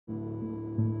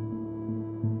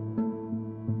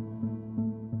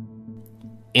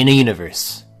In a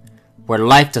universe where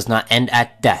life does not end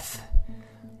at death,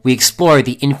 we explore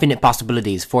the infinite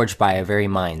possibilities forged by our very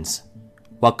minds.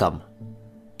 Welcome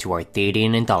to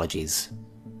Arthadian Anthologies.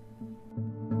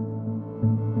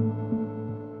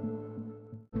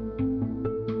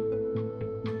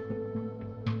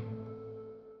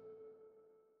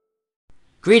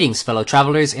 Greetings, fellow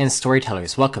travelers and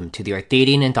storytellers. Welcome to the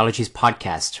Arthadian Anthologies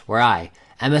podcast, where I,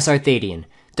 MS Arthadian,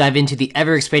 dive into the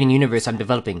ever-expanding universe I'm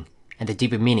developing and the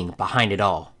deeper meaning behind it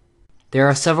all. There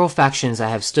are several factions that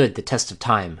have stood the test of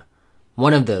time.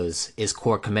 One of those is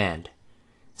Corps Command.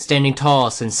 Standing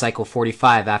tall since Cycle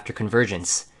 45 after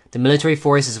Convergence, the military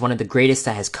force is one of the greatest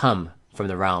that has come from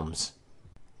the realms.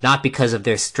 Not because of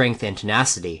their strength and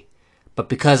tenacity, but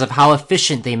because of how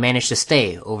efficient they managed to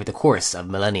stay over the course of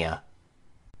millennia.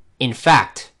 In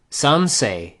fact, some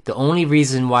say the only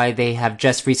reason why they have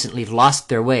just recently lost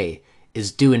their way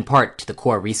is due in part to the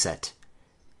Corps reset.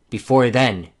 Before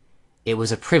then, it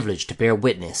was a privilege to bear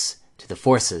witness to the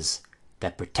forces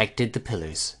that protected the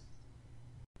pillars.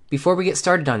 Before we get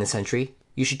started on this entry,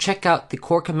 you should check out the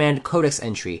Corps Command Codex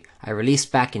entry I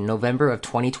released back in November of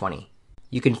 2020.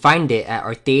 You can find it at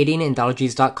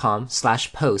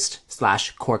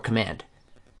arthadiananthologies.com/post/Corps Command.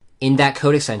 In that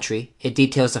Codex entry, it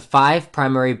details the 5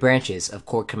 primary branches of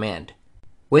Corps Command.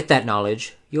 With that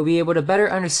knowledge, you'll be able to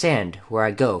better understand where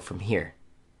I go from here.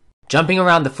 Jumping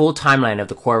around the full timeline of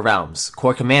the Corps realms,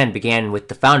 Corps Command began with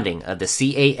the founding of the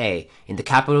CAA in the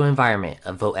capital environment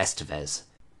of Vogt Estevez.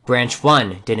 Branch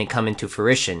 1 didn't come into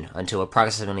fruition until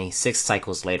approximately 6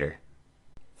 cycles later.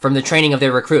 From the training of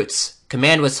their recruits,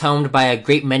 Command was helmed by a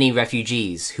great many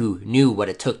refugees who knew what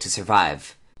it took to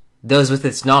survive. Those with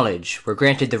its knowledge were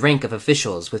granted the rank of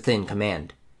officials within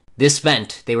Command. This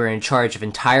meant they were in charge of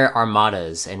entire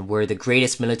armadas and were the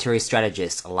greatest military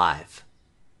strategists alive.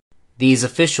 These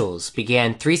officials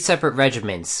began 3 separate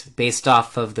regiments based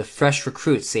off of the fresh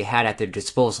recruits they had at their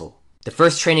disposal. The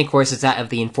first training course is that of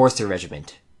the Enforcer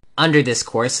Regiment. Under this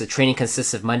course, the training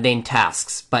consists of mundane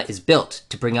tasks, but is built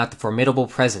to bring out the formidable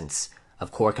presence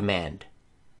of Corps Command.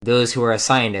 Those who are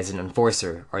assigned as an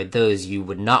Enforcer are those you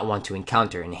would not want to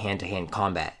encounter in hand-to-hand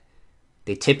combat.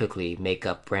 They typically make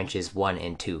up branches 1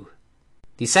 and 2.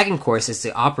 The second course is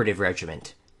the Operative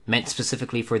Regiment, meant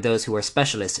specifically for those who are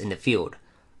specialists in the field.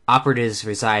 Operatives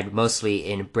reside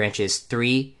mostly in branches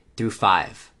 3 through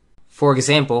 5. For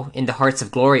example, in the Hearts of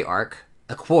Glory arc,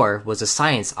 a Quor was a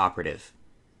science operative.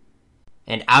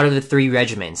 And out of the 3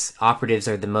 regiments, operatives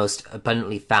are the most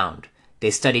abundantly found. They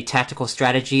study tactical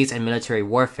strategies and military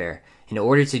warfare in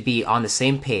order to be on the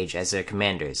same page as their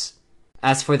commanders.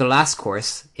 As for the last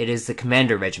course, it is the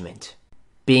Commander Regiment.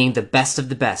 Being the best of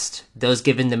the best, those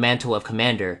given the mantle of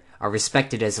commander are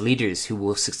respected as leaders who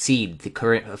will succeed the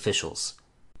current officials.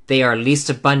 They are least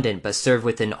abundant but serve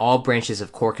within all branches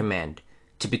of Corps Command.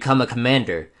 To become a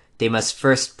commander, they must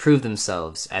first prove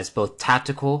themselves as both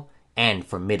tactical and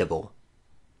formidable.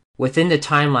 Within the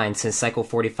timeline since Cycle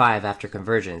 45 after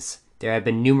Convergence, there have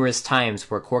been numerous times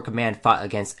where Corps Command fought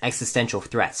against existential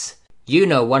threats. You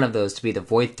know one of those to be the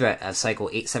void threat of Cycle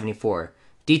 874,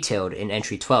 detailed in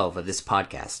Entry 12 of this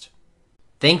podcast.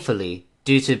 Thankfully,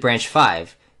 due to Branch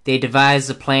 5, they devised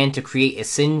a plan to create a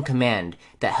Sin Command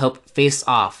that helped face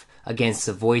off against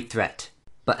the void threat.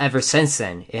 But ever since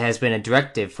then, it has been a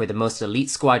directive for the most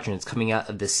elite squadrons coming out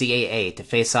of the CAA to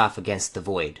face off against the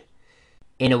void.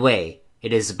 In a way,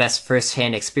 it is the best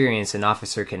first-hand experience an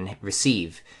officer can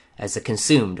receive, as the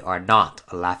consumed are not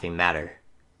a laughing matter.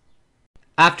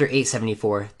 After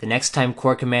 874, the next time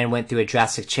Corps Command went through a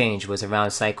drastic change was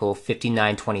around Cycle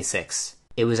 5926.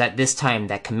 It was at this time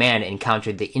that Command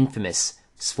encountered the infamous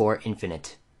Sphore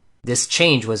Infinite. This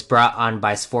change was brought on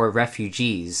by Sphore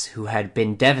refugees who had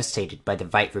been devastated by the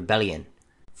Vite Rebellion.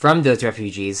 From those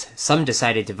refugees, some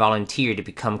decided to volunteer to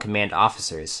become command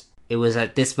officers. It was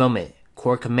at this moment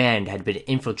Corps Command had been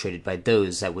infiltrated by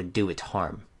those that would do it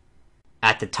harm.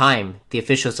 At the time, the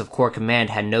officials of Corps Command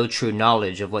had no true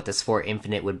knowledge of what the Sphore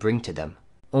Infinite would bring to them,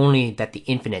 only that the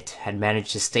Infinite had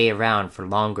managed to stay around for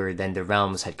longer than the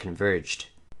realms had converged.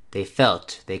 They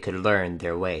felt they could learn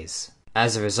their ways.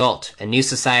 As a result, a new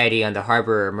society on the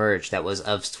harbor emerged that was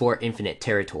of Sphore Infinite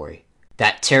territory.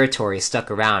 That territory stuck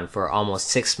around for almost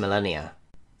 6 millennia.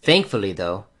 Thankfully,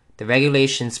 though, the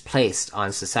regulations placed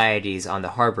on societies on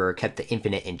the harbor kept the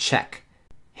Infinite in check,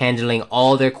 handling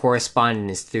all their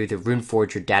correspondence through the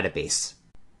Runeforger database.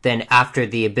 Then, after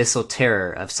the abyssal terror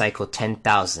of Cycle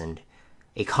 10,000,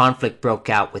 a conflict broke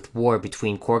out with war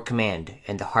between Corps Command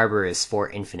and the harborers Sphore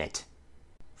Infinite.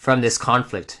 From this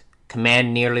conflict,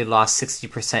 Command nearly lost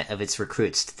 60% of its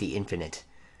recruits to the Infinite,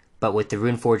 but with the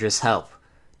Runeforger's help,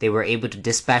 they were able to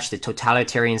dispatch the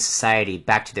totalitarian society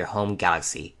back to their home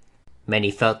galaxy.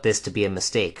 Many felt this to be a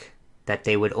mistake, that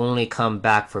they would only come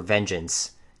back for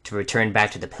vengeance, to return back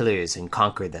to the Pillars and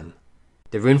conquer them.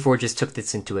 The Runeforgers took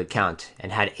this into account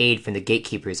and had aid from the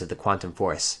gatekeepers of the Quantum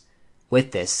Force.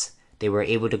 With this, they were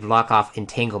able to block off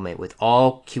entanglement with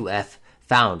all QF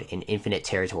found in Infinite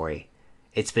Territory.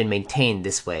 It's been maintained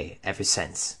this way ever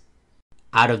since.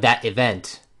 Out of that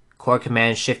event, Corps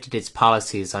Command shifted its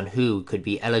policies on who could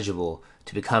be eligible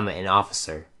to become an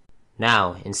officer.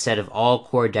 Now, instead of all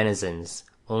Corps denizens,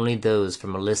 only those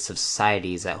from a list of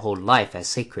societies that hold life as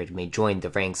sacred may join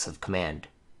the ranks of command.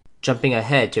 Jumping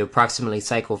ahead to approximately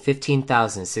cycle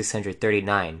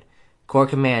 15,639, Corps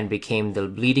Command became the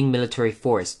leading military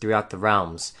force throughout the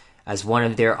realms, as one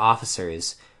of their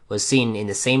officers was seen in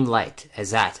the same light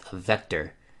as that of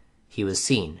Vector. He was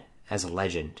seen as a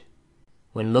legend.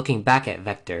 When looking back at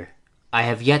Vector, I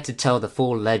have yet to tell the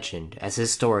full legend, as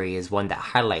his story is one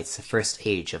that highlights the first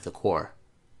age of the Corps.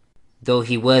 Though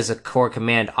he was a Corps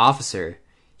Command officer,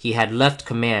 he had left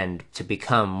command to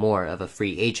become more of a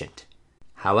free agent.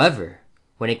 However,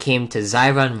 when it came to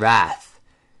Zyron Wrath,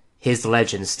 his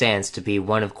legend stands to be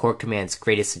one of Corps Command's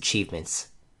greatest achievements.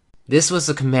 This was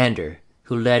a commander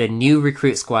who led a new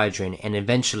recruit squadron and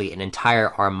eventually an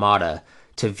entire armada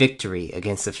to victory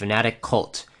against the fanatic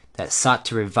cult that sought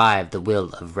to revive the will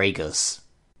of Ragos.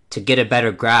 To get a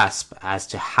better grasp as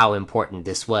to how important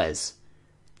this was,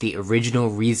 the original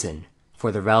reason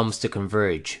for the realms to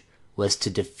converge was to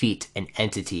defeat an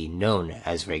entity known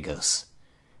as Ragos.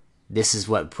 This is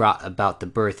what brought about the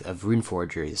birth of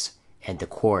Runeforgers and the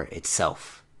Corps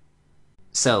itself.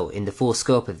 So, in the full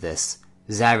scope of this,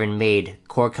 Zyron made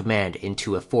Corps Command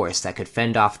into a force that could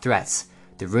fend off threats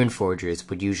the Runeforgers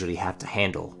would usually have to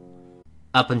handle.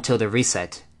 Up until the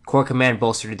reset, Corps Command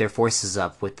bolstered their forces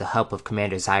up with the help of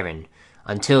Commander Zyron,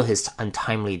 until his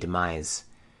untimely demise.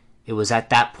 It was at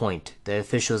that point the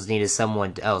officials needed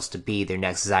someone else to be their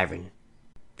next Zyron.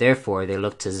 Therefore, they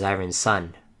looked to Zyron's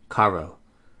son, Karo,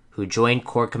 who joined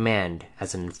Corps Command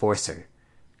as an enforcer.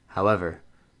 However,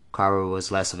 Karo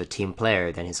was less of a team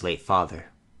player than his late father.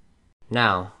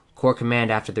 Now, Corps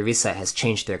Command after the reset has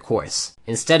changed their course.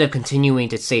 Instead of continuing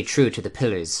to stay true to the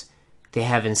Pillars, they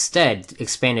have instead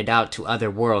expanded out to other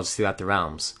worlds throughout the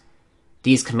realms.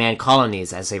 These command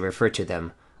colonies, as they refer to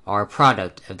them, are a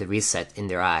product of the reset in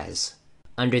their eyes.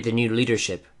 Under the new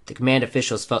leadership, the command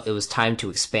officials felt it was time to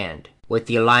expand. With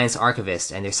the Alliance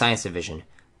Archivists and their science division,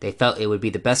 they felt it would be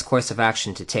the best course of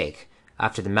action to take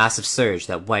after the massive surge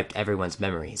that wiped everyone's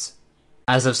memories.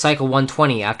 As of Cycle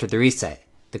 120 after the reset,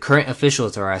 the current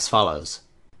officials are as follows.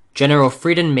 General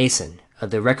Frieden Mason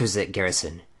of the Requisite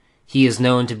Garrison. He is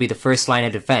known to be the first line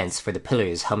of defense for the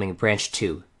Pillars helming Branch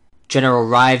 2. General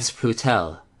Rives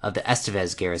Plutel of the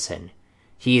Estevez Garrison.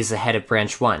 He is the head of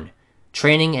Branch 1,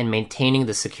 training and maintaining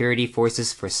the security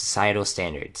forces for societal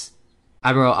standards.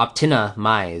 Admiral Optina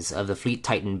Mize of the Fleet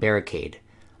Titan Barricade.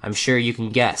 I'm sure you can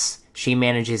guess, she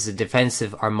manages the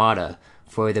defensive armada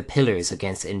for the Pillars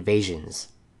against invasions.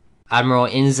 Admiral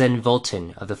Inzen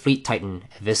Volton of the Fleet Titan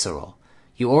Visceral.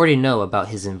 You already know about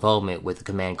his involvement with the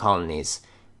command colonies,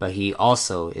 but he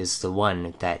also is the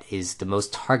one that is the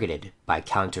most targeted by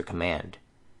Counter Command.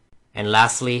 And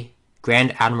lastly,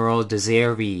 Grand Admiral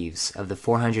Desire Reeves of the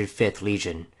 405th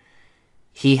Legion.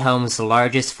 He helms the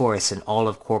largest force in all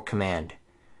of Corps Command,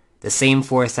 the same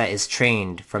force that is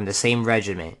trained from the same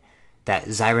regiment that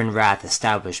Zyron Wrath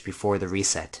established before the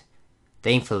reset.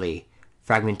 Thankfully,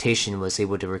 Fragmentation was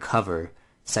able to recover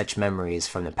such memories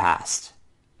from the past.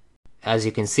 As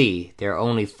you can see, there are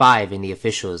only 5 in the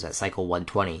officials at Cycle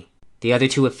 120. The other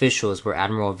 2 officials were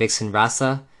Admiral Vixen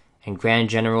Rasa and Grand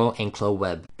General Enclo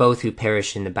Webb, both who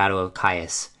perished in the Battle of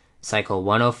Caius, Cycle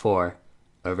 104,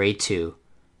 Array 2,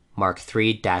 Mark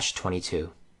 3-22.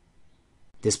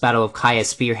 This Battle of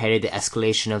Caius spearheaded the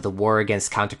escalation of the war against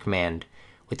Counter Command.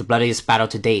 With the bloodiest battle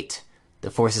to date,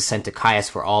 the forces sent to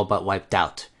Caius were all but wiped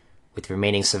out, with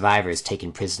remaining survivors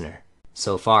taken prisoner.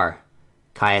 So far,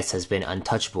 Caius has been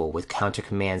untouchable, with Counter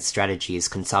Command's strategies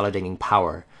consolidating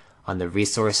power on the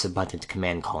resource-abundant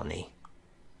command colony.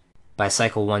 By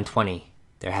Cycle 120,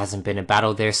 there hasn't been a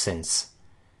battle there since.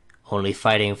 Only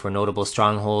fighting for notable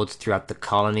strongholds throughout the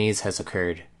colonies has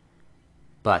occurred.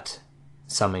 But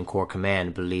some in Corps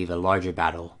Command believe a larger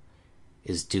battle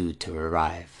is due to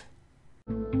arrive.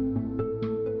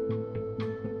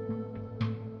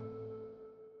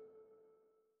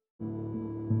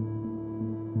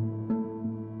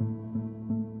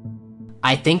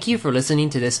 I thank you for listening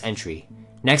to this entry.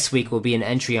 Next week will be an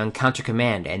entry on Counter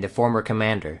Command and the former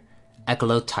commander,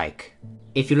 Ekalotyke.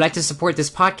 If you'd like to support this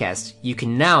podcast, you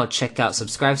can now check out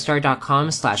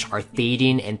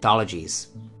subscribestar.com/Arthadian Anthologies.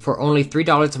 For only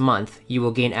 $3 a month, you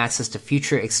will gain access to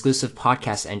future exclusive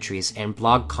podcast entries and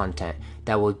blog content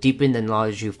that will deepen the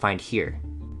knowledge you find here.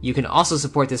 You can also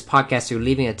support this podcast through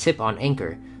leaving a tip on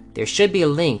Anchor. There should be a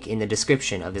link in the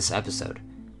description of this episode.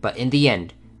 But in the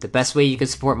end, the best way you can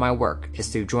support my work is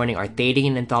through joining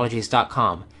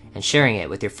ArthadianAnthologies.com and sharing it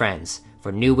with your friends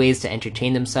for new ways to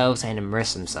entertain themselves and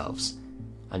immerse themselves.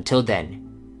 Until then,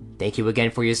 thank you again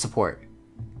for your support.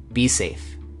 Be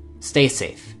safe, stay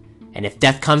safe, and if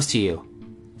death comes to you,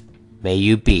 may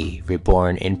you be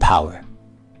reborn in power.